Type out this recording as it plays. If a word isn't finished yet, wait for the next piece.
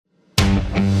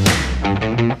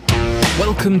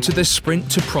Welcome to the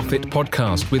Sprint to Profit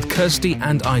podcast with Kirsty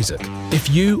and Isaac. If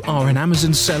you are an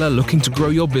Amazon seller looking to grow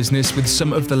your business with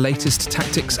some of the latest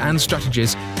tactics and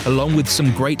strategies, along with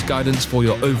some great guidance for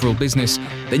your overall business,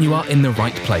 then you are in the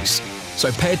right place.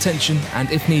 So pay attention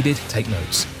and if needed, take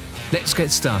notes. Let's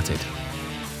get started.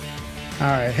 All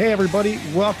right. Hey, everybody.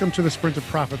 Welcome to the Sprint to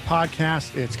Profit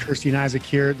podcast. It's Kirsty and Isaac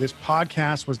here. This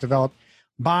podcast was developed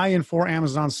by and for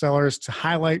Amazon sellers to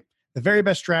highlight the very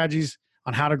best strategies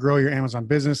on how to grow your Amazon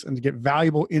business and to get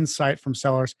valuable insight from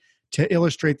sellers to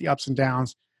illustrate the ups and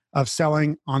downs of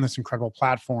selling on this incredible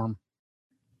platform.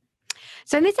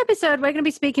 So in this episode, we're going to be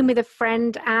speaking with a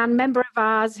friend and member of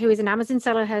ours who is an Amazon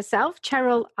seller herself,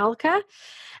 Cheryl Alka.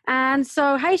 And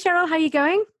so, hey, Cheryl, how are you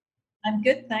going? I'm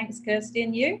good, thanks, Kirsty.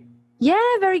 And you? Yeah,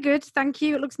 very good. Thank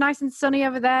you. It looks nice and sunny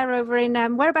over there, over in,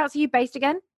 whereabouts are you based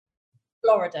again?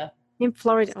 Florida. In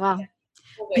Florida. Wow.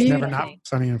 It's never not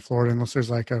sunny in Florida unless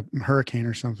there's like a hurricane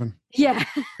or something. Yeah.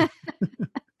 Yeah,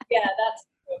 that's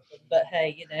the problem. But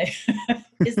hey,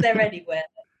 is there anywhere,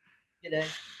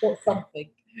 what's something?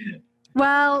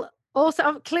 Well,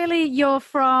 also, clearly you're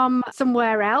from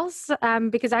somewhere else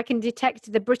because I can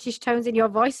detect the British tones in your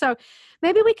voice. So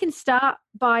maybe we can start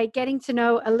by getting to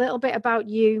know a little bit about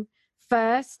you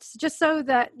first, just so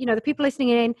that, the people listening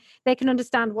in, they can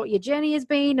understand what your journey has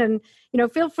been. And,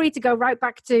 feel free to go right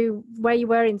back to where you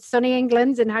were in sunny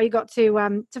England and how you got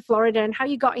to Florida and how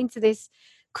you got into this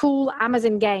cool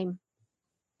Amazon game.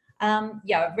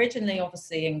 Originally,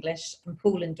 obviously English from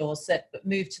Poole in Dorset, but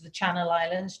moved to the Channel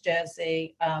Islands,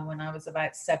 Jersey, when I was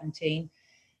about 17.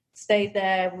 Stayed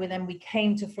there. Then we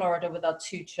came to Florida with our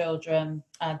two children.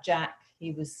 Jack,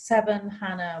 he was 7.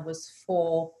 Hannah was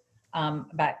 4.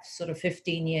 About sort of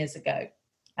 15 years ago.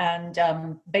 And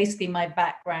basically my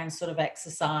background, sort of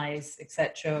exercise,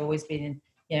 etc., always been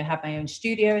in, have my own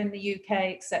studio in the UK,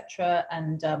 etc.,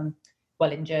 and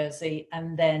in Jersey.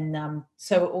 And then,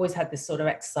 so always had this sort of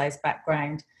exercise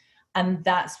background. And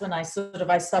that's when I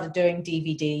started doing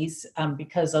DVDs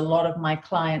because a lot of my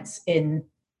clients in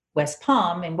West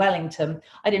Palm in Wellington,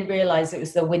 I didn't realize it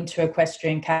was the winter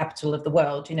equestrian capital of the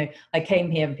world. I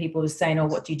came here and people were saying, oh,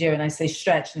 what do you do? And I say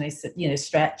stretch. And they said,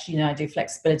 stretch, I do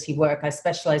flexibility work. I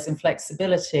specialize in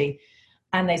flexibility.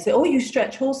 And they say, oh, you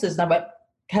stretch horses. And I went,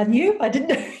 can you? I didn't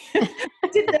know. I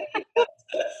didn't know you could.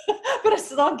 But I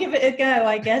said, I'll give it a go,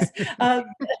 I guess.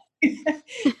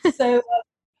 So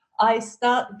I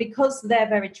start, because they're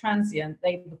very transient,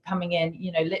 they were coming in,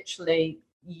 literally,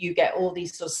 you get all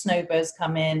these sort of snowbirds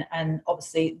come in, and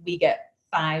obviously we get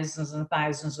thousands and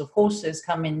thousands of horses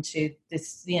come into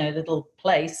this, little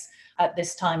place at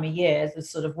this time of year, the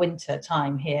sort of winter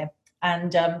time here.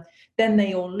 And then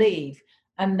they all leave.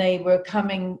 And they were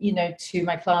coming, to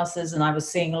my classes, and I was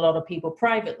seeing a lot of people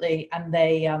privately, and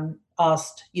they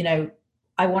asked,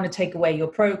 I want to take away your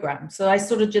program. So I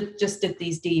sort of just did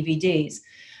these DVDs.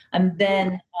 And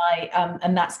then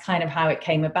and that's kind of how it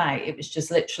came about. It was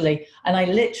just literally, and I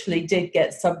literally did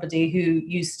get somebody who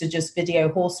used to just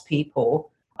video horse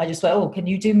people. I just went, oh, can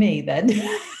you do me then?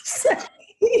 So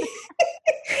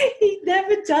he'd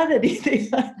never done anything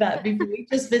like that before. We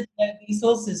just videoed these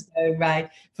horses going around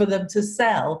for them to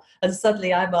sell. And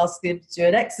suddenly I'm asking him to do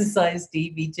an exercise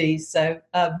DVD. So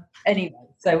anyway.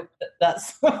 So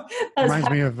that's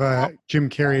reminds me of Jim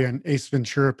Carrey and Ace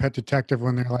Ventura: Pet Detective,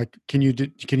 when they're like, "Can you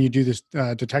do this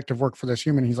detective work for this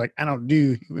human?" He's like, "I don't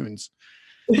do humans."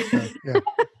 So, yeah.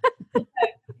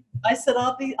 I said,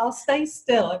 "I'll stay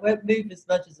still. I won't move as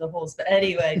much as a horse." But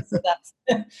anyway,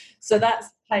 so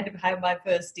that's kind of how my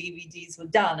first DVDs were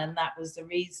done, and that was the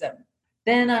reason.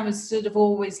 Then I was sort of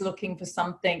always looking for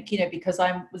something, because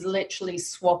I was literally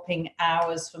swapping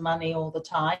hours for money all the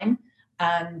time.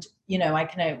 And, I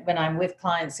can, when I'm with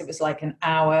clients, it was like an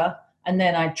hour, and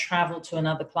then I'd travel to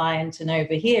another client. And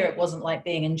over here, it wasn't like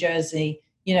being in Jersey,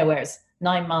 where it's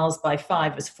 9 miles by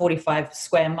 5, it's 45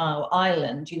 square mile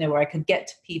island, where I could get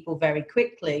to people very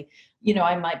quickly.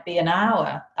 I might be an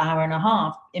hour and a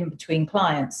half in between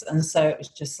clients. And so it was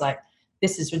just like,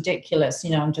 this is ridiculous.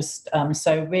 I'm just,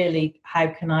 so really, how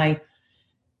can I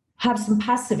have some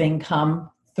passive income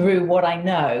through what I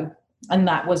know? And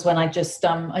that was when I just,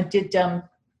 I did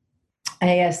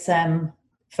ASM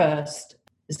first.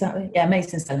 Is that right? Yeah,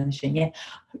 Amazing Selling Machine, yeah.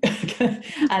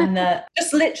 And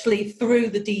just literally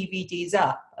threw the DVDs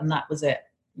up, and that was it.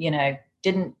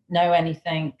 Didn't know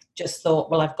anything, just thought,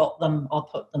 well, I've got them, I'll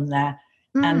put them there.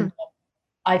 And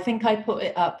I think I put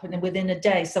it up, and within a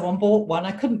day, someone bought one.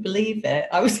 I couldn't believe it.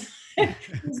 I was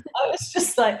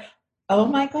just like, oh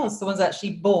my God, someone's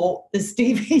actually bought this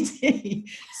DVD.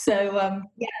 So,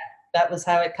 that was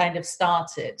how it kind of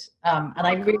started. And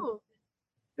I really,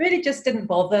 really just didn't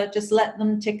bother, just let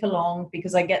them tick along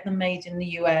because I get them made in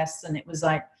the US. And it was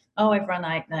like, oh, I've run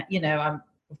out now, I've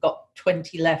got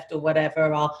 20 left or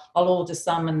whatever. I'll order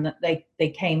some, and they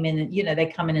came in, and they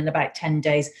come in about 10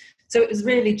 days. So it was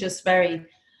really just very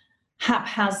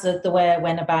haphazard the way I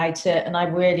went about it. And I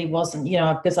really wasn't,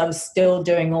 because I was still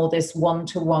doing all this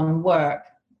one-to-one work.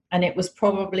 And it was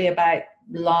probably about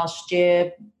last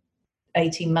year,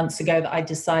 18 months ago, that I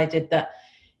decided that,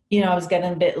 I was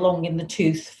getting a bit long in the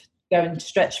tooth going to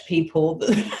stretch people.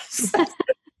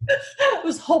 I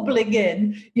was hobbling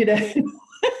in, It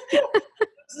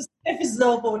was as stiff as an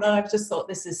elbow, and I just thought,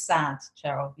 this is sad,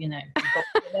 Cheryl, you're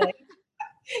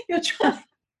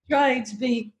trying to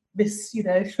be this,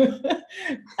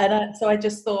 and so I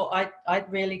just thought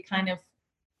I'd really kind of,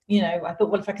 I thought,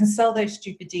 well, if I can sell those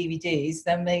stupid DVDs,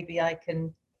 then maybe I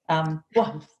can,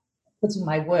 putting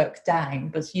my work down,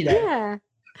 but yeah,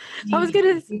 I was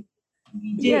gonna,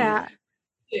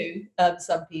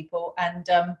 some people, and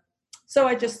so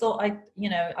I just thought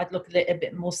I'd look at it a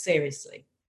bit more seriously.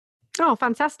 Oh,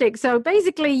 fantastic. So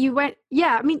basically you went,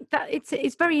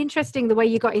 it's very interesting the way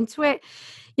you got into it.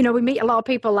 We meet a lot of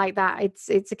people like that.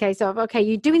 It's a case of, okay,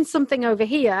 you're doing something over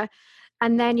here,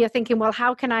 and then you're thinking, well,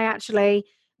 how can I actually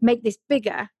make this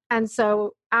bigger? And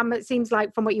so it seems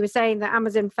like from what you were saying that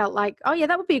Amazon felt like, oh yeah,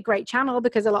 that would be a great channel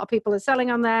because a lot of people are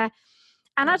selling on there.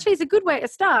 And actually it's a good way to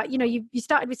start. You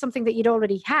started with something that you'd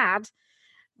already had,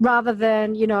 rather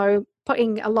than,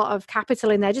 putting a lot of capital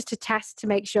in there just to test to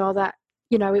make sure that,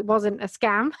 it wasn't a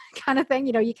scam kind of thing.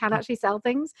 You can actually sell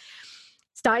things.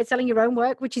 Started selling your own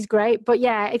work, which is great. But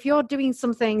yeah, if you're doing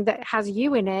something that has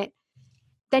you in it,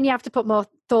 then you have to put more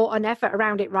thought and effort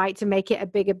around it, right, to make it a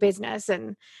bigger business.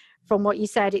 And from what you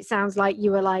said, it sounds like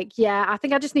you were like, yeah, I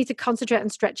think I just need to concentrate on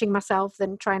stretching myself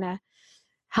than trying to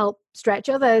help stretch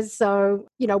others. So,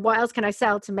 what else can I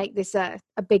sell to make this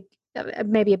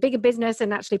maybe a bigger business,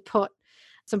 and actually put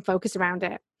some focus around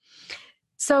it?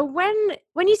 So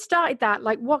when you started that,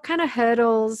 like, what kind of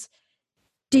hurdles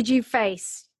did you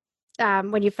face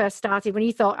when you first started, when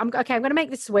you thought, I'm going to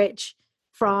make the switch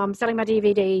from selling my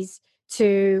DVDs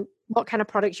to what kind of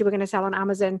products you were going to sell on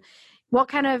Amazon? What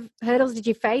kind of hurdles did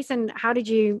you face, and how did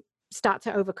you start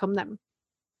to overcome them?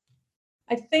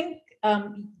 I think,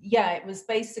 it was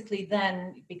basically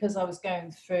then, because I was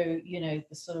going through,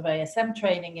 the sort of ASM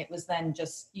training, it was then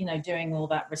just, doing all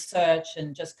that research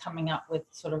and just coming up with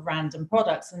sort of random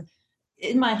products. And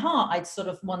in my heart, I'd sort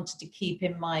of wanted to keep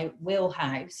in my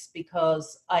wheelhouse,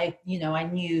 because I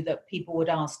knew that people would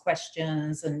ask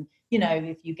questions, and,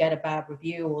 if you get a bad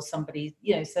review or somebody,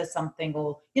 says something,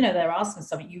 or, they're asking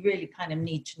something, you really kind of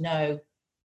need to know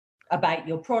about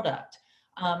your product.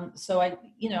 So I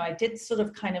did sort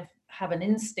of kind of have an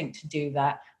instinct to do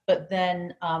that, but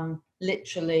then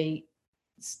literally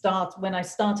when I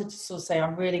started to sort of say,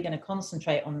 I'm really going to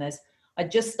concentrate on this, I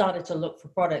just started to look for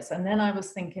products. And then I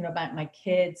was thinking about my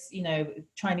kids,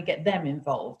 trying to get them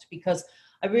involved, because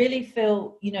I really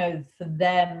feel, for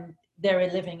them, they're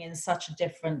living in such a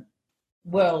different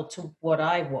world to what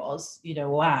I was,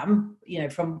 or am,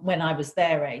 from when I was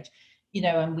their age,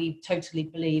 and we totally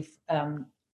believe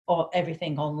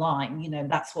everything online,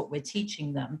 that's what we're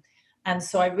teaching them. And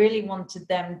so I really wanted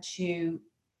them to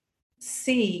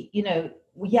see,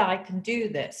 I can do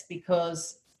this,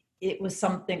 because it was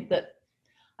something that,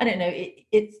 I don't know,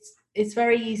 it's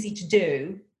very easy to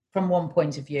do from one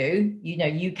point of view.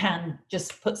 You can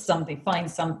just find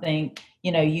something,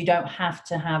 you don't have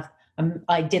to have,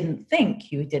 I didn't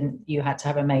think you had to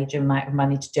have a major amount of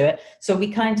money to do it. So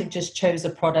we kind of just chose a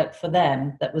product for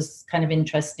them that was kind of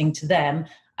interesting to them,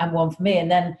 and one for me. And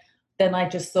then I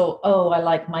just thought, oh, I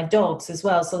like my dogs as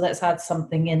well, so let's add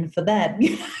something in for them.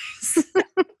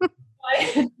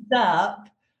 I ended up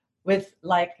with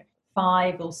like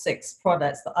 5 or 6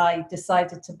 products that I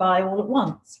decided to buy all at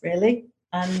once, really.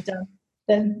 And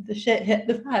then the shit hit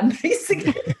the fan,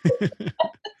 basically.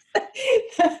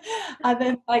 And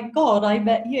then, thank God, I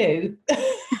met you.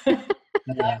 I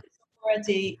was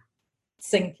already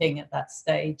sinking at that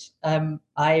stage. I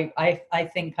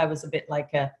think I was a bit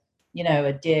like a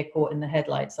deer caught in the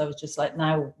headlights. I was just like,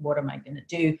 now what am I going to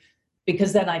do?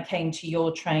 Because then I came to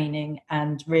your training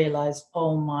and realized,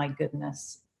 oh my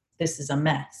goodness, this is a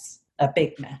mess, a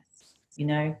big mess,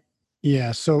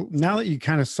 Yeah. So now that you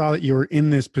kind of saw that you were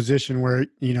in this position where,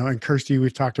 and Kirsty,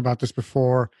 we've talked about this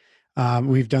before.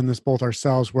 We've done this both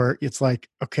ourselves, where it's like,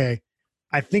 okay,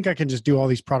 I think I can just do all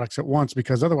these products at once,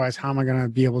 because otherwise, how am I going to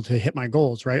be able to hit my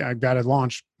goals, right? I've got to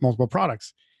launch multiple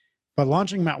products, but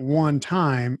launching them at one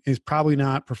time is probably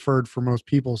not preferred for most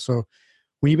people. So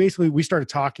when we started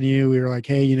talking to you, we were like,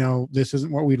 hey, this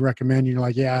isn't what we'd recommend. You're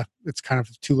like, yeah, it's kind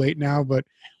of too late now, but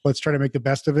let's try to make the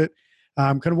best of it.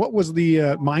 Kind of what was the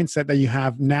mindset that you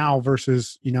have now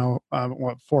versus, 4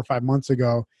 or 5 months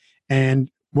ago? And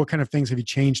what kind of things have you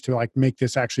changed to like make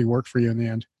this actually work for you in the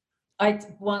end? I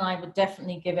would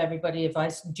definitely give everybody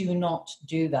advice. Do not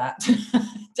do that.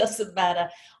 It doesn't matter.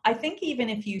 I think even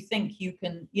if you think you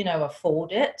can,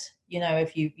 afford it,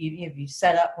 if you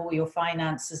set up all your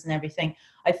finances and everything,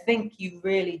 I think you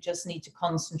really just need to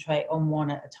concentrate on one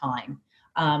at a time.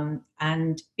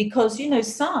 And because,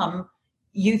 some,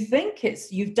 you think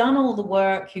you've done all the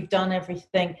work, you've done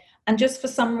everything, and just for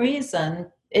some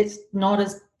reason, it's not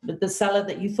as the seller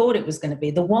that you thought it was going to be.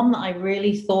 The one that I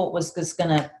really thought was just going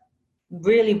to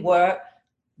really work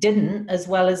didn't, as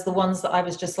well as the ones that I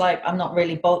was just like, I'm not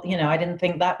really I didn't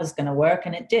think that was going to work,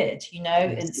 and it did,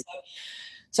 Yes. And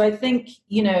so I think,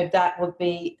 that would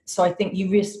be, so I think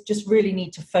you just really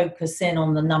need to focus in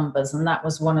on the numbers. And that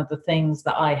was one of the things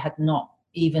that I had not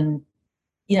even,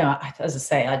 as I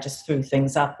say, I just threw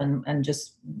things up and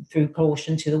just threw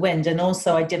caution to the wind. And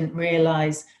also I didn't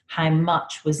realize how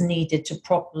much was needed to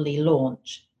properly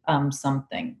launch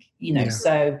something, Yeah.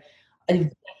 So I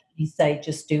definitely say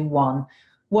just do one.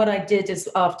 What I did is,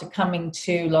 after coming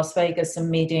to Las Vegas and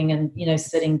meeting and,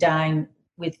 sitting down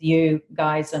with you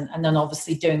guys and then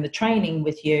obviously doing the training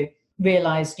with you,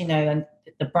 realized, and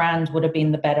the brand would have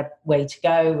been the better way to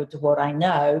go with what I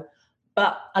know.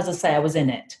 But as I say, I was in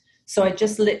it. So I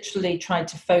just literally tried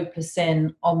to focus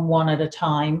in on one at a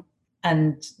time.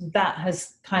 And that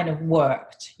has kind of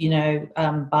worked,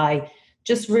 by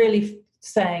just really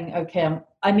saying, okay,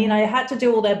 I had to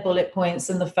do all their bullet points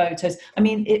and the photos.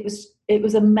 It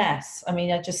was a mess. I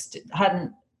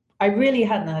really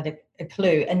hadn't had a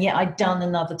clue. And yet I'd done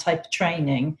another type of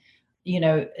training,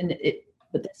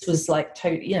 but this was like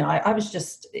totally,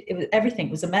 everything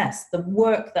was a mess. The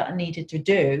work that I needed to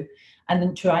do and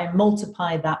then try and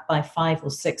multiply that by 5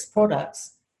 or 6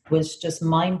 products was just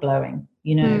mind blowing,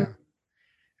 Yeah.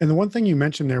 And the one thing you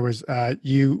mentioned there was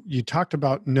you talked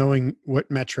about knowing what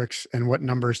metrics and what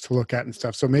numbers to look at and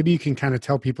stuff. So maybe you can kind of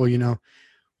tell people,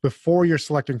 before you're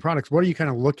selecting products, what are you kind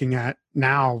of looking at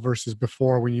now versus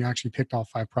before when you actually picked all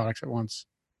 5 products at once?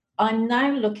 I'm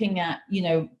now looking at,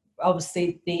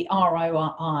 obviously the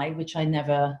ROI, which I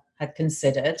never had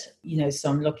considered, so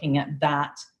I'm looking at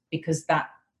that because that,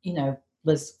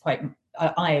 was quite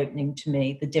eye-opening to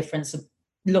me, the difference of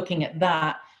looking at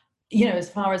that, as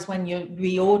far as when you're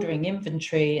reordering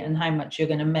inventory and how much you're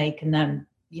going to make. And then,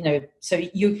 so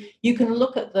you can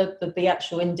look at the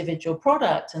actual individual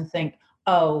product and think,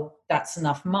 oh, that's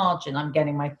enough margin, I'm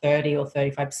getting my 30 or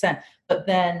 35%. But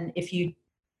then if you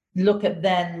look at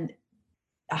then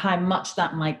how much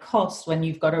that might cost when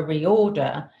you've got to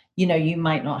reorder, you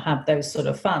might not have those sort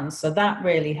of funds. So that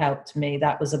really helped me.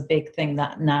 That was a big thing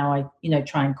that now I,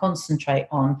 try and concentrate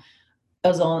on.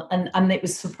 And it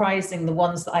was surprising, the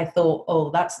ones that I thought, oh,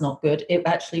 that's not good. It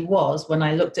actually was, when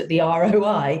I looked at the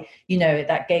ROI,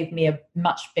 that gave me a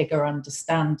much bigger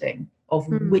understanding of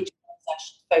which ones I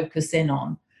should focus in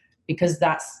on. Because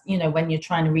that's, when you're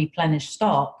trying to replenish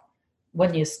stock,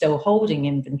 when you're still holding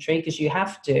inventory, because you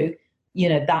have to,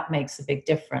 that makes a big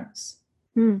difference.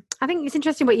 I think it's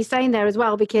interesting what you're saying there as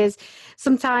well, because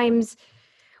sometimes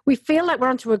we feel like we're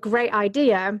onto a great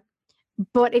idea,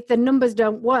 but if the numbers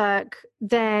don't work,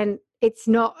 then it's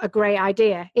not a great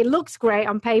idea. It looks great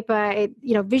on paper,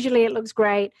 visually it looks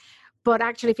great, but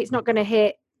actually if it's not going to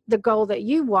hit the goal that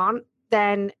you want,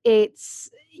 then it's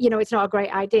not a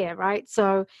great idea, right?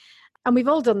 So, and we've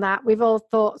all done that. We've all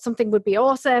thought something would be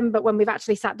awesome, but when we've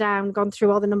actually sat down, gone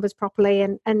through all the numbers properly,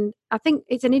 and I think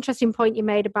it's an interesting point you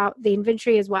made about the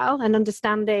inventory as well, and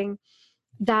understanding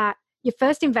that your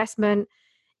first investment,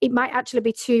 it might actually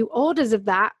be 2 orders of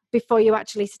that before you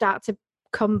actually start to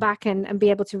come back and be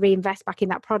able to reinvest back in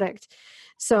that product.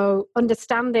 So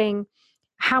understanding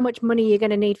how much money you're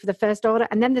going to need for the first order,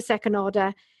 and then the second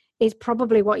order is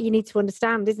probably what you need to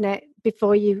understand, isn't it?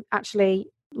 Before you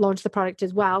actually launch the product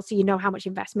as well, so you know how much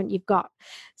investment you've got.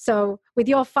 So with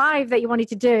your 5 that you wanted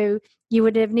to do, you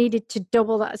would have needed to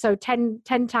double that, so 10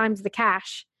 times the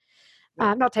cash.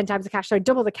 Not 10 times the cash, sorry,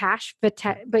 double the cash, but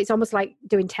it's almost like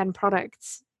doing 10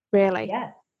 products, really.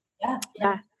 Yeah.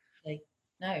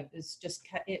 No, it was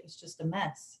just a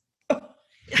mess.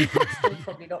 Still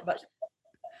probably not much.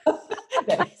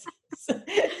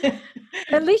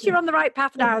 At least you're on the right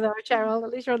path now, though, Cheryl.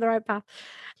 At least you're on the right path.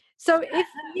 So if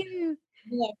you,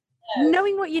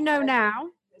 knowing what you know now,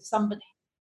 somebody,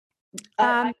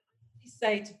 I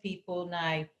say to people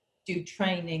now, do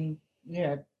training,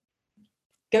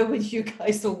 go with you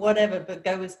guys or whatever, but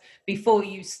go before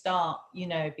you start,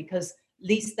 because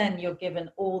least then you're given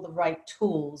all the right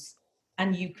tools,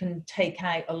 and you can take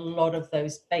out a lot of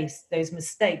those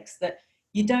mistakes that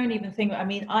you don't even think. I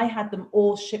mean, I had them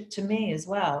all shipped to me as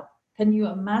well. Can you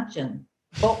imagine?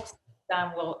 Boxes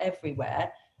down well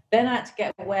everywhere. Then I had to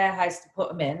get a warehouse to put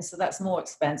them in, so that's more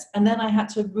expense. And then I had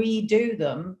to redo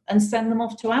them and send them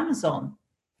off to Amazon.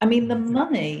 I mean, the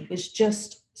money was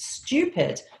just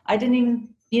stupid. I didn't even,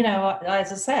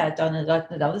 as I say, I'd done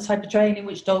another type of training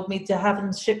which told me to have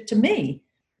them shipped to me,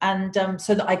 and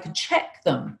so that I could check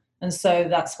them. And so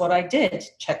that's what I did,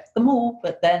 checked them all.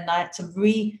 But then I had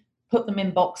to put them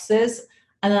in boxes,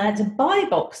 and I had to buy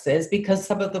boxes because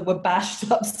some of them were bashed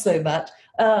up so much.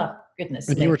 Goodness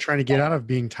me. And you were trying to get out of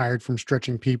being tired from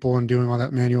stretching people and doing all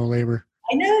that manual labor.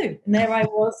 I know. And there I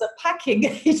was, a packing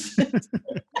agent.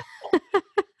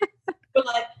 But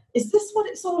like, is this what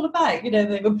it's all about?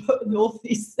 They were putting all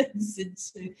these things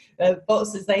into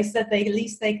boxes. They said at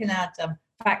least they can add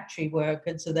factory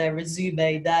worker to their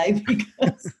resume now,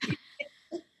 because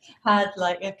had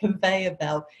like a conveyor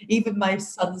belt. Even my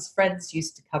son's friends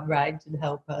used to come round and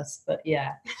help us. But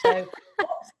yeah, so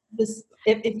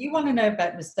if you want to know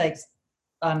about mistakes,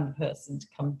 I'm the person to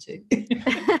come to.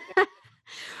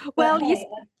 Well, you're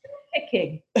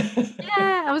picking.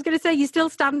 Yeah, I was going to say, you're still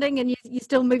standing and you're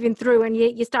still moving through, and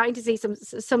you're starting to see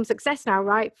some success now,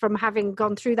 right? From having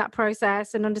gone through that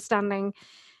process and understanding,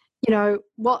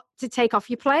 what to take off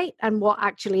your plate and what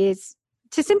actually is,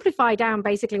 to simplify down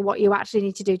basically what you actually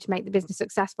need to do to make the business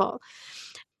successful.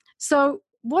 So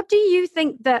what do you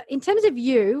think that, in terms of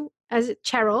you as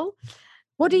Cheryl,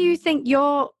 what do you think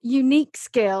your unique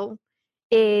skill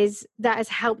is that has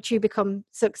helped you become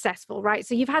successful, right?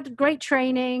 So you've had great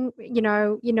training,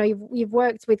 you've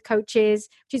worked with coaches,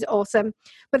 which is awesome,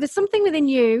 but there's something within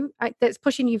you that's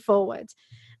pushing you forward.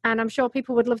 And I'm sure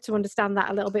people would love to understand that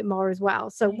a little bit more as well.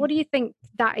 So what do you think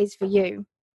that is for you?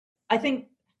 I think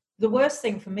the worst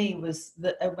thing for me was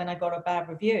that when I got a bad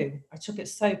review, I took it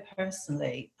so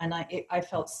personally, and I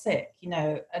felt sick,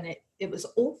 and it was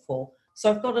awful. So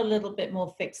I've got a little bit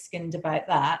more thick-skinned about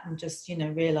that, and just,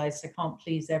 realized I can't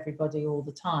please everybody all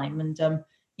the time. And,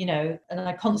 and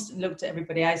I constantly looked at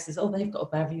everybody else as, oh, they've got a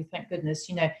bad review, thank goodness,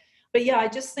 But yeah, I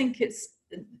just think it's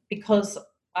because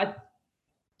I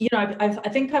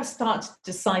think I've started to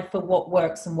decipher what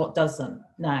works and what doesn't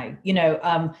now,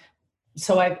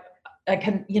 so I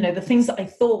can, the things that I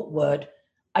thought would,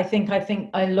 I think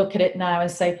I look at it now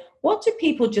and say, what do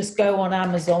people just go on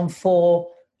Amazon for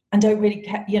and don't really,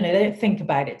 they don't think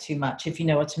about it too much, if you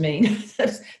know what I mean.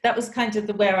 That was kind of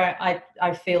where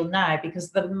I feel now,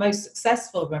 because the most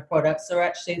successful of my products are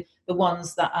actually the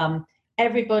ones that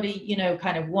everybody,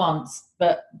 kind of wants,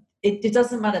 but it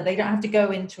doesn't matter. They don't have to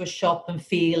go into a shop and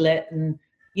feel it and,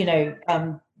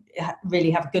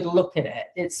 really have a good look at it.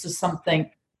 It's just something,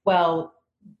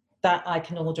 that I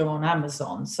can order on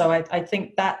Amazon. So I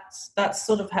think that's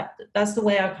sort of that's the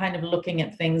way I'm kind of looking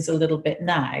at things a little bit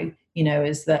now,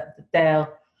 is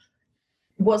that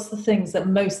what's the things that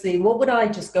mostly, what would I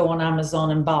just go on Amazon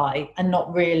and buy and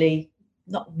not worry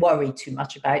too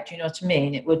much about? Do you know what I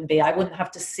mean? I wouldn't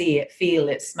have to see it, feel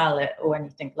it, smell it, or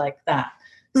anything like that.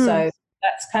 So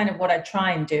that's kind of what I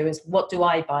try and do, is what do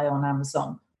I buy on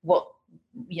Amazon? What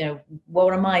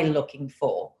am I looking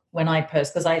for when I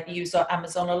purchase? Because I use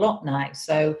Amazon a lot now.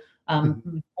 So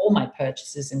all my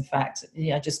purchases, in fact,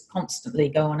 I just constantly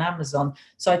go on Amazon.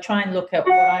 So I try and look at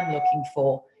what I'm looking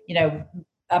for.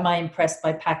 Am I impressed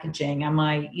by packaging? Am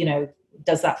I,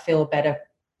 does that feel a better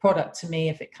product to me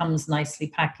if it comes nicely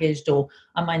packaged, or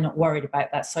am I not worried about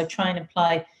that? So I try and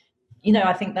apply,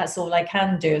 I think that's all I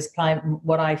can do, is apply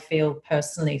what I feel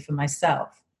personally for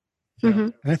myself. Mm-hmm.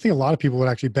 And I think a lot of people would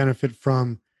actually benefit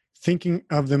from thinking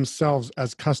of themselves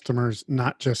as customers,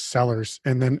 not just sellers,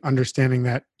 and then understanding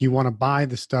that you want to buy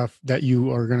the stuff that you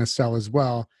are going to sell as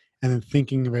well. And then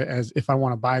thinking of it as, if I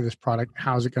want to buy this product,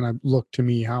 how's it going to look to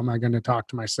me? How am I going to talk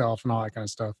to myself and all that kind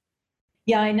of stuff?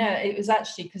 Yeah, I know. It was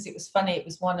actually, because it was funny. It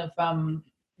was one of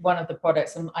the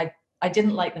products, and I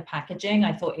didn't like the packaging.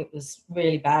 I thought it was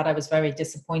really bad. I was very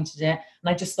disappointed in it. And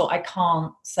I just thought, I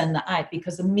can't send that out,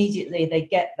 because immediately they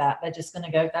get that, they're just going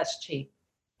to go, that's cheap.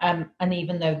 And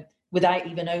even though, without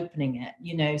even opening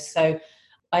it, so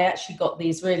I actually got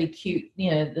these really cute,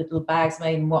 little bags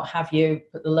made and what have you,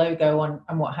 put the logo on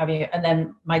and what have you. And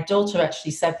then my daughter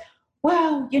actually said,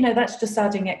 well, that's just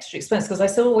adding extra expense. Because I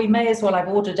said, we may as well, I've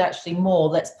ordered actually more.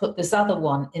 Let's put this other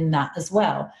one in that as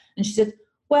well. And she said,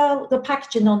 well, the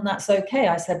packaging on that's okay.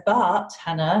 I said, but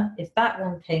Hannah, if that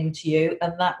one came to you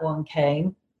and that one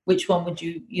came, which one would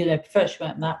you, prefer? She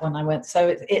went, that one. I went,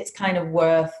 so it's kind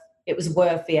of it was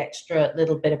worth the extra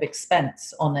little bit of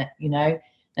expense on it,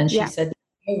 And she said,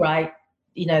 you're right,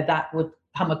 that would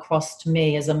come across to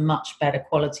me as a much better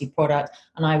quality product,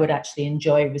 and I would actually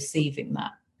enjoy receiving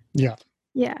that. Yeah.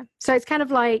 Yeah. So it's kind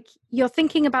of like you're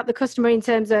thinking about the customer in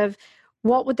terms of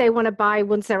what would they want to buy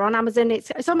once they're on Amazon.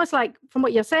 It's almost like, from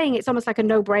what you're saying, it's almost like a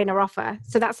no-brainer offer.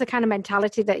 So that's the kind of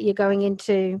mentality that you're going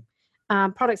into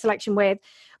product selection with.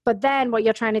 But then what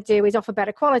you're trying to do is offer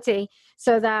better quality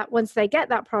so that once they get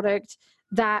that product,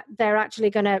 that they're actually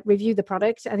going to review the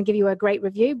product and give you a great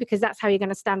review, because that's how you're going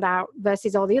to stand out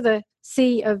versus all the other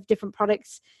sea of different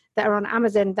products that are on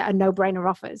Amazon that are no-brainer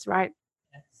offers, right?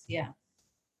 Yes. Yeah.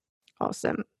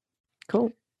 Awesome.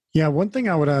 Cool. Yeah. One thing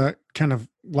I would kind of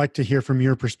like to hear from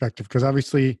your perspective, because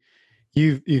obviously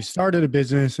you've started a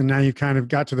business and now you've kind of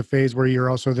got to the phase where you're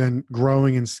also then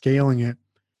growing and scaling it.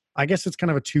 I guess it's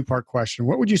kind of a two-part question.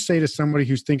 What would you say to somebody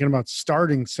who's thinking about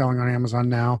starting selling on Amazon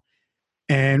now?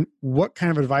 And what kind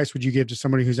of advice would you give to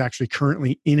somebody who's actually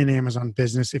currently in an Amazon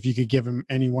business? If you could give them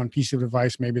any one piece of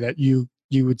advice, maybe that you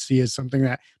would see as something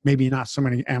that maybe not so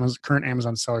many current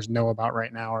Amazon sellers know about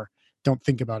right now or don't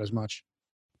think about as much.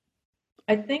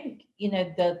 I think,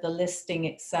 the listing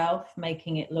itself,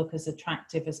 making it look as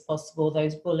attractive as possible,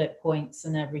 those bullet points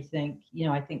and everything,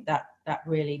 I think that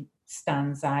really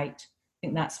stands out. I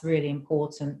think that's really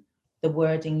important. The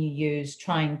wording you use,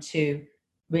 trying to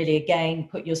really, again,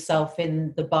 put yourself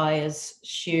in the buyer's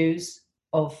shoes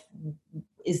of,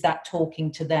 is that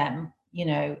talking to them,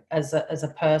 as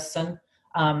a person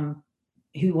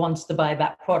who wants to buy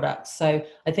that product. So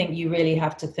I think you really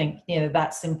have to think,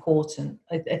 that's important.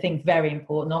 I think very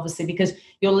important, obviously, because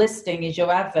your listing is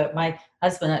your advert. My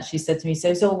husband actually said to me,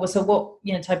 so what,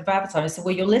 type of advertising? I said,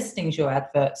 well, your listing is your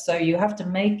advert. So you have to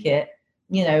make it,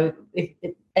 if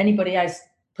anybody else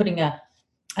putting an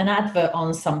advert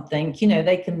on something,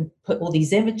 they can put all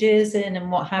these images in and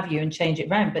what have you and change it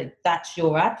around, but that's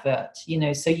your advert,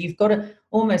 so you've got to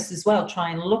almost as well try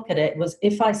and look at it was,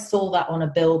 if I saw that on a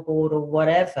billboard or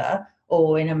whatever,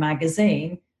 or in a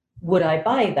magazine, would I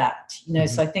buy that?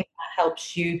 So I think that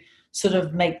helps you sort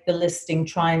of make the listing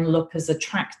try and look as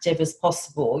attractive as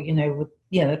possible, with,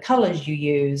 the colors you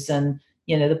use and,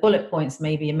 the bullet points,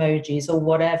 maybe emojis or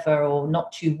whatever, or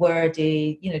not too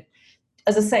wordy,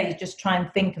 as I say, just try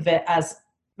and think of it as,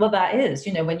 well, that is,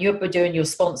 when you're doing your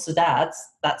sponsored ads,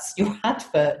 that's your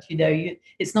advert,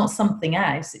 it's not something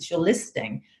else, it's your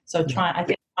listing. So I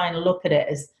think trying to look at it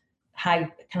as, how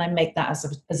can I make that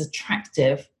as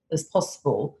attractive as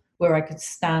possible, where I could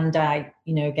stand out,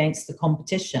 against the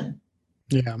competition.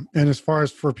 Yeah. And as far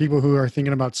as for people who are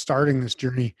thinking about starting this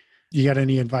journey, you got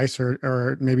any advice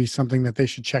or maybe something that they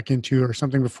should check into or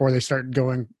something before they start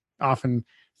going off and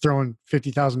throwing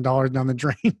 $50,000 down the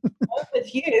drain? I'm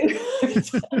with you.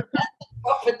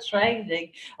 Proper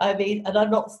training. I mean, and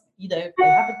I'm not, I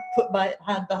haven't put my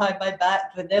hand behind my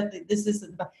back, but this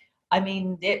isn't. I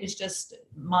mean, it was just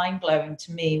mind blowing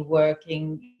to me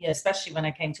working, especially when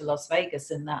I came to Las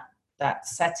Vegas in that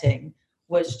setting.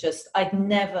 Was just, I'd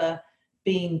never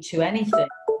been to anything.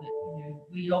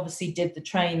 We obviously did the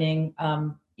training,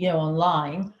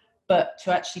 online, but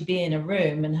to actually be in a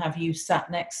room and have you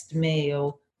sat next to me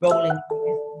or rolling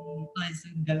eyes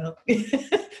and go,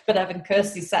 but having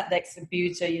Kirsty sat next to the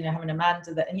computer, having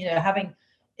Amanda that, having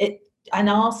it and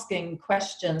asking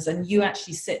questions and you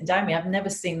actually sitting down with me. I've never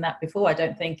seen that before. I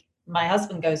don't think. My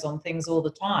husband goes on things all the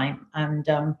time, and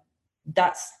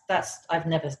that's I've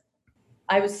never.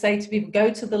 I would say to people,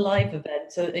 go to the live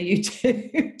event at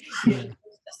YouTube,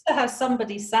 just to have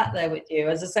somebody sat there with you.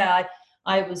 As I say,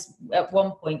 I was at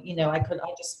one point, I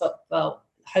just felt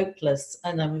hopeless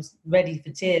and I was ready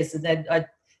for tears. And then I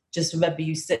just remember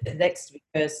you sitting next to me,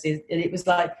 Kirsty, and it was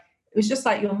just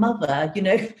like your mother,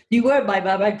 you weren't my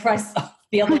mum, I priced off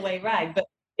the other way around, but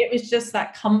it was just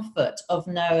that comfort of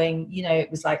knowing,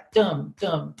 it was like dum,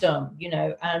 and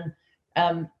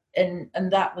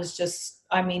that was just,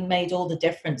 made all the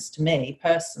difference to me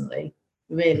personally.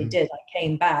 Really did. I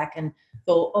came back and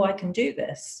thought, I can do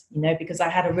this, because I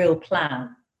had a real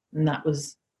plan, and that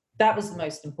was the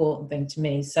most important thing to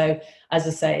me. So as I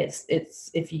say,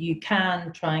 it's if you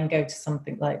can try and go to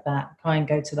something like that, try and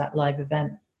go to that live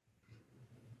event.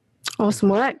 Awesome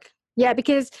work. Yeah,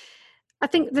 because I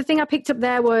think the thing I picked up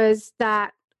there was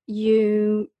that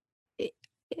it's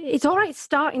all right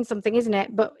starting something, isn't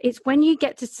it? But it's when you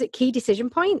get to key decision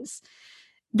points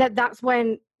that's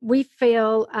when we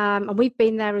feel, and we've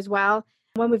been there as well,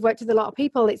 when we've worked with a lot of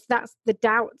people, that's the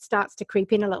doubt starts to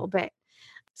creep in a little bit.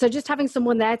 So just having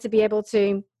someone there to be able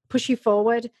to push you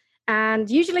forward, and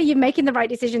usually you're making the right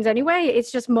decisions anyway.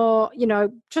 It's just more,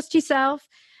 trust yourself.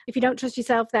 If you don't trust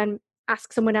yourself, then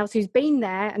ask someone else who's been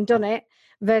there and done it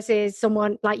versus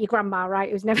someone like your grandma,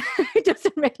 right? Who's never, who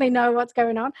doesn't really know what's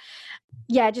going on.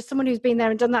 Yeah, just someone who's been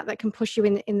there and done that can push you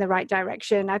in the right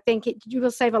direction. I think you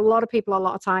will save a lot of people a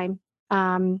lot of time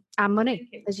and money,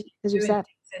 as you said.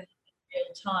 In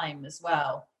real time as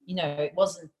well. You know, it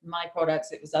wasn't my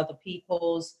products, it was other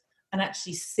people's, and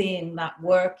actually seeing that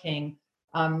working.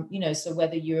 You know, so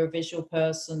whether you're a visual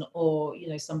person or, you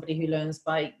know, somebody who learns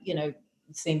by, you know,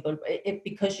 seeing, but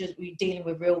because you're dealing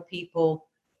with real people,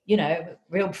 you know,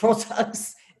 real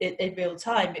products in real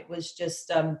time, it was just,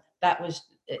 that was,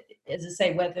 as I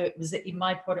say, whether it was in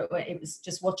my product or it was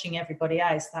just watching everybody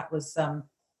else, that was,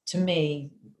 to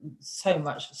me, so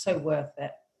worth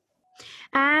it.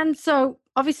 And so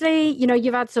obviously, you know,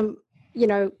 you've had some, you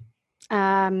know,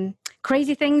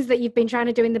 crazy things that you've been trying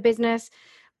to do in the business,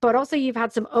 but also you've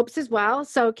had some ups as well.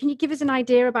 So can you give us an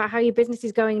idea about how your business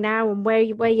is going now and where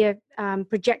you're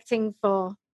projecting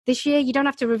for this year? You don't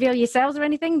have to reveal your sales or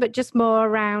anything, but just more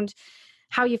around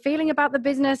how you're feeling about the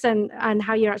business and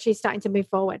how you're actually starting to move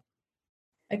forward.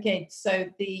 Okay, so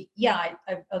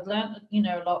I've learned, you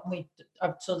know, a lot.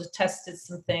 I've sort of tested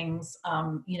some things,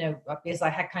 you know, because I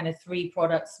had kind of 3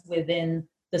 products within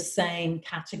the same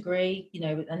category, you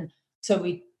know, and so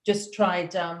we just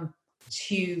tried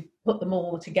to put them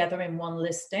all together in one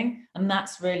listing, and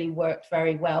that's really worked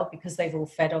very well because they've all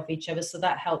fed off each other. So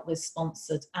that helped with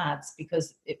sponsored ads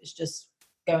because it was just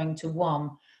going to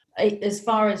one. As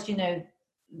far as, you know,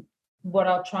 what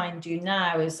I'll try and do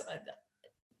now is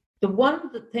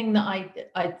the thing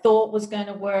that I thought was going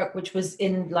to work, which was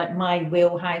in like my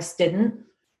wheelhouse, didn't.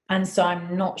 And so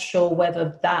I'm not sure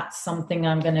whether that's something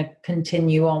I'm going to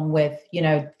continue on with, you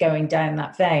know, going down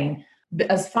that vein. But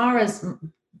as far as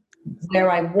where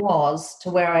I was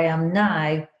to where I am now,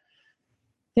 I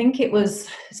think it's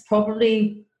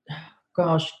probably,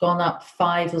 gone up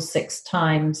 5 or 6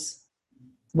 times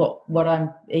what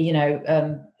I'm, you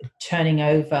know, turning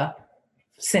over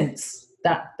since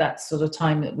that sort of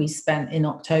time that we spent in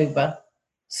October.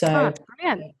 So,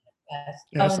 brilliant.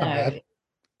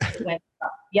 It went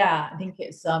up. Yeah, I think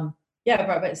it's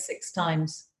about 6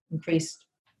 times increased.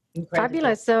 Incredible.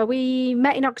 Fabulous. So we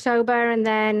met in October, and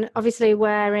then obviously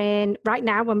we're in right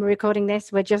now when we're recording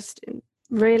this, we're just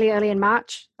really early in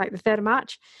March, like the 3rd of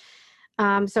March.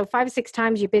 So 5 or 6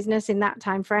 times your business in that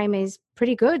time frame is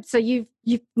pretty good. So you've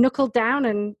knuckled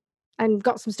down and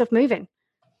got some stuff moving.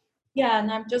 Yeah,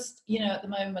 and I'm just, you know, at the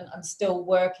moment I'm still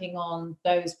working on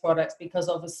those products because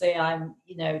obviously I'm,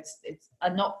 you know,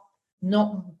 I'm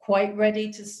not quite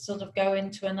ready to sort of go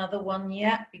into another one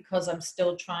yet because I'm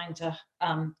still trying to,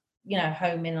 you know,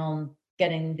 home in on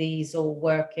getting these all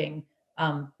working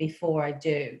before I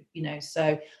do, you know.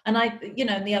 So, and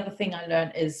and the other thing I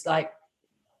learned is like,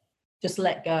 just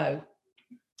let go.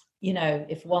 You know,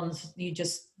 if one's, you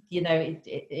just, you know,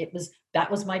 that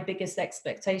was my biggest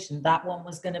expectation. That one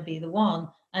was going to be the one,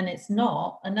 and it's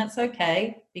not, and that's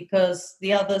okay because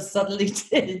the others suddenly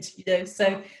did, you know.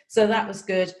 So that was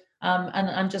good. And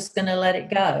I'm just going to let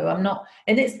it go. I'm not,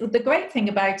 and it's the great thing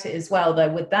about it as well, though,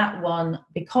 with that one,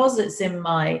 because it's in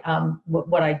my,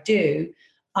 what I do,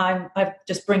 I'm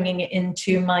just bringing it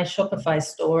into my Shopify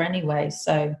store anyway.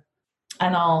 So,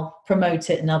 and I'll promote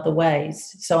it in other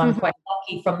ways. So I'm quite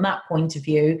lucky from that point of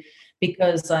view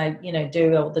because I, you know,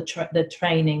 do all the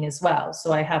training as well.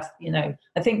 So I have, you know,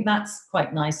 I think that's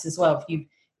quite nice as well.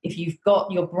 If you've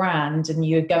got your brand and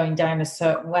you're going down a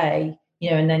certain way,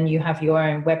 you know, and then you have your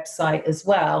own website as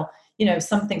well. You know, if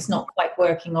something's not quite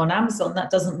working on Amazon, that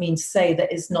doesn't mean to say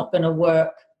that it's not going to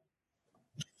work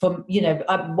from, you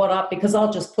know, because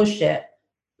I'll just push it,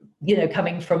 you know,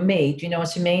 coming from me. Do you know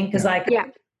what I mean? Because I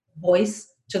can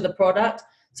voice to the product.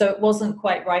 So it wasn't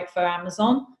quite right for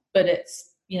Amazon, but it's,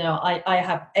 you know, I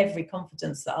have every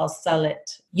confidence that I'll sell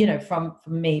it, you know, from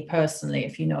me personally,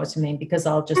 if you know what I mean, because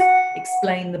I'll just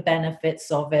explain the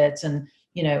benefits of it and,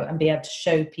 you know, and be able to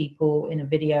show people in a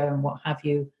video and what have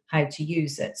you, how to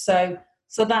use it. So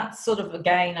that's sort of,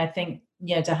 again, I think,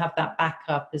 you know, to have that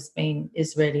backup is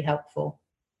really helpful.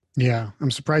 Yeah.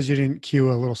 I'm surprised you didn't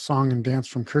cue a little song and dance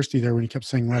from Kirsty there when you kept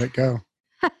saying, let it go.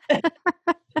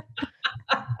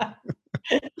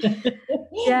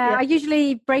 Yeah, I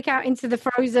usually break out into the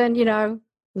Frozen, you know,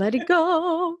 let it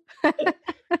go.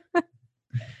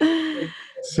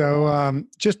 So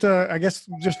I guess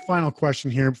just final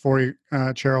question here before you,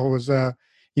 Cheryl, was,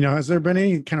 you know, has there been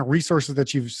any kind of resources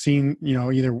that you've seen, you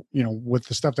know, either, you know, with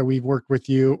the stuff that we've worked with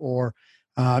you or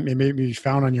maybe you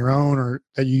found on your own or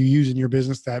that you use in your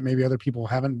business that maybe other people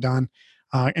haven't done?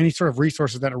 Any sort of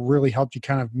resources that have really helped you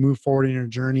kind of move forward in your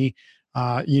journey?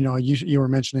 You know, you were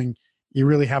mentioning you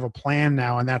really have a plan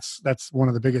now, and that's one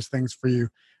of the biggest things for you.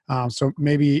 So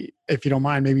maybe, if you don't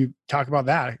mind, maybe talk about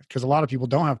that, because a lot of people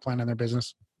don't have plan in their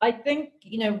business. I think,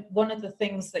 one of the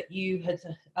things that you had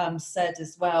said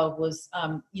as well was,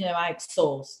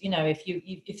 outsource.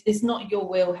 If it's not your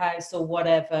wheelhouse or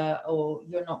whatever, or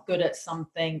you're not good at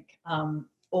something,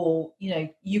 or,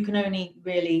 you can only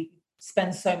really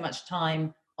spend so much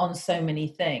time on so many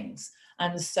things.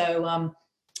 And so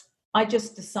I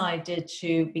just decided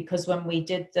because when we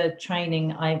did the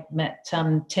training, I met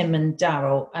Tim and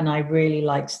Daryl, and I really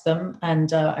liked them,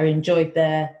 and I enjoyed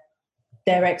their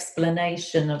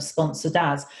explanation of sponsored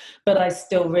ads, but I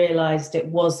still realized it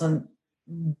wasn't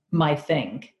my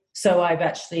thing. So I've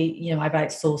actually, I've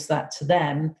outsourced that to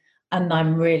them, and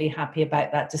I'm really happy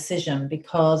about that decision,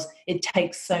 because it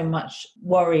takes so much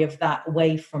worry of that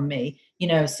away from me,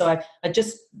 so I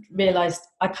just realized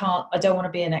I don't want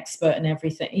to be an expert in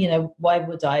everything. Why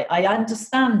would I? I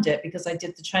understand it because I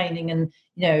did the training, and,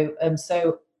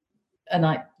 so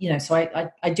I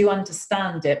do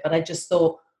understand it, but I just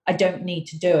thought, I don't need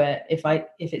to do it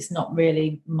if it's not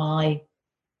really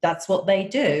that's what they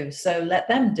do. So let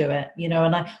them do it, and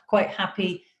I'm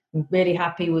really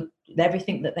happy with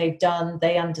everything that they've done.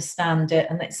 They understand it.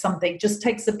 And it's something, just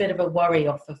takes a bit of a worry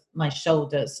off of my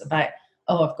shoulders about,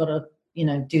 I've got to,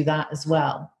 do that as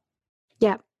well.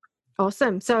 Yeah.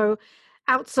 Awesome. So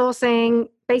outsourcing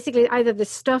basically either the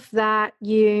stuff that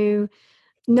an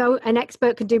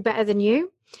expert can do better than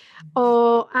you,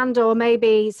 or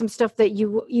maybe some stuff that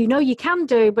you can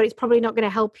do, but it's probably not going to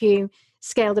help you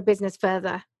scale the business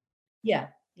further. Yeah.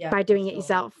 By doing it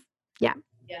yourself. Yeah.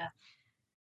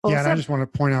 Awesome. Yeah, and I just want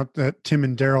to point out that Tim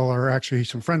and Daryl are actually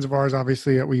some friends of ours,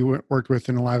 obviously, that we worked with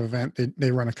in a live event.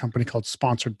 They run a company called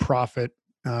Sponsored Profit.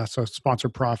 So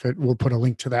Sponsored Profit, we'll put a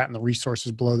link to that in the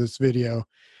resources below this video.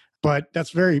 But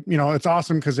that's very, it's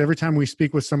awesome, because every time we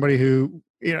speak with somebody who,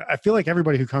 I feel like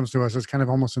everybody who comes to us is kind of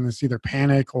almost in this either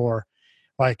panic or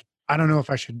like, I don't know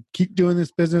if I should keep doing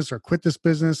this business or quit this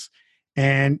business.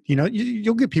 And,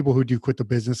 you'll get people who do quit the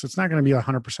business. It's not going to be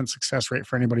 100% success rate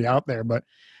for anybody out there, but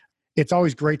it's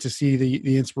always great to see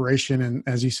the inspiration. And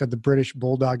as you said, the British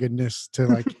bulldoggedness to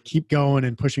like keep going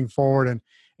and pushing forward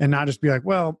and not just be like,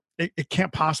 well, it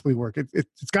can't possibly work.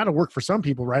 It's got to work for some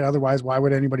people, right? Otherwise, why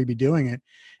would anybody be doing it?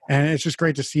 And it's just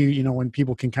great to see, when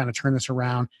people can kind of turn this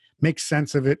around, make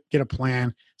sense of it, get a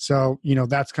plan. So,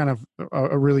 that's kind of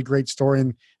a really great story.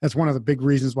 And that's one of the big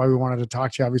reasons why we wanted to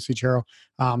talk to you, obviously, Cheryl.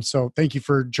 So thank you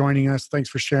for joining us. Thanks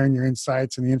for sharing your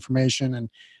insights and the information and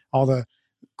all the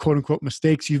quote unquote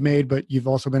mistakes you've made, but you've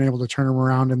also been able to turn them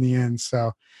around in the end.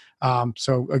 So,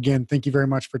 again, thank you very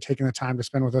much for taking the time to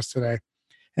spend with us today.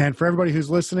 And for everybody who's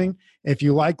listening, if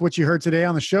you like what you heard today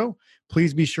on the show,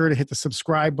 please be sure to hit the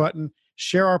subscribe button,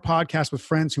 share our podcast with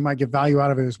friends who might get value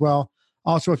out of it as well.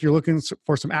 Also, if you're looking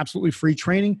for some absolutely free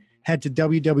training, head to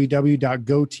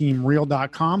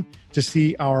www.goteamreal.com to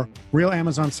see our Real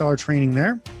Amazon Seller training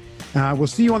there. We'll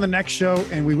see you on the next show,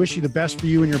 and we wish you the best for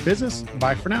you and your business.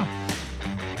 Bye for now.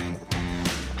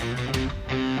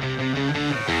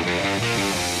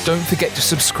 Don't forget to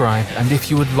subscribe, and if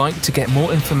you would like to get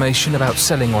more information about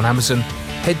selling on Amazon,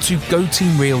 head to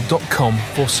goteamreal.com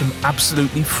for some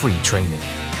absolutely free training.